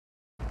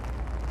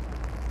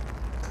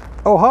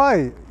Oh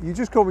hi! You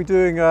just caught me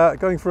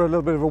going for a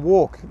little bit of a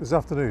walk this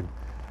afternoon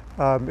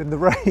in the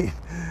rain.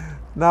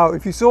 Now,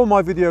 if you saw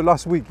my video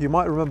last week, you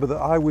might remember that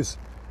I was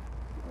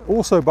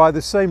also by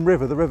the same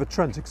river, the River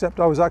Trent, except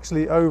I was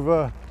actually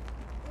over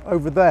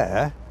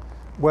there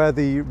where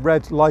the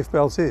red life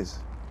belt is.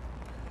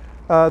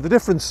 The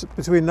difference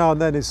between now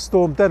and then is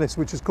Storm Dennis,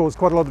 which has caused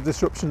quite a lot of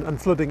disruption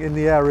and flooding in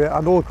the area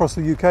and all across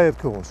the UK, of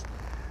course.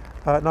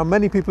 Now,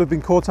 many people have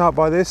been caught out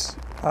by this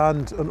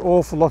and an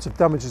awful lot of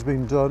damage has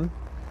been done.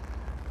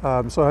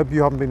 So I hope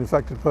you haven't been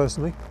affected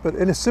personally, but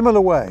in a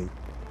similar way,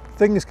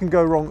 things can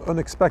go wrong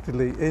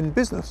unexpectedly in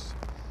business.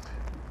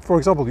 For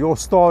example, your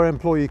star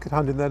employee could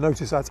hand in their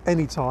notice at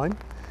any time,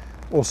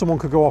 or someone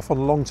could go off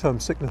on long-term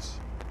sickness.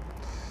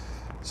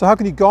 So how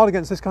can you guard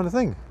against this kind of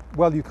thing?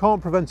 Well, you can't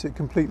prevent it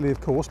completely,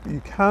 of course, but you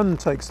can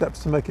take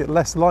steps to make it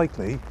less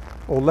likely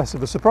or less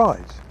of a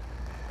surprise.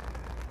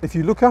 If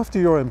you look after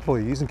your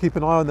employees and keep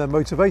an eye on their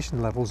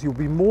motivation levels, you'll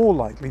be more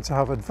likely to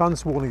have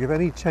advance warning of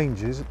any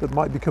changes that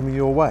might be coming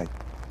your way.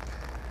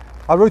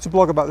 I wrote a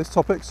blog about this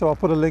topic, so I'll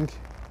put a link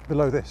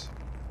below this.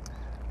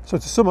 So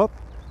to sum up,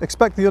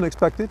 expect the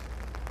unexpected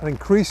and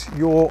increase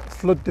your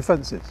flood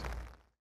defences.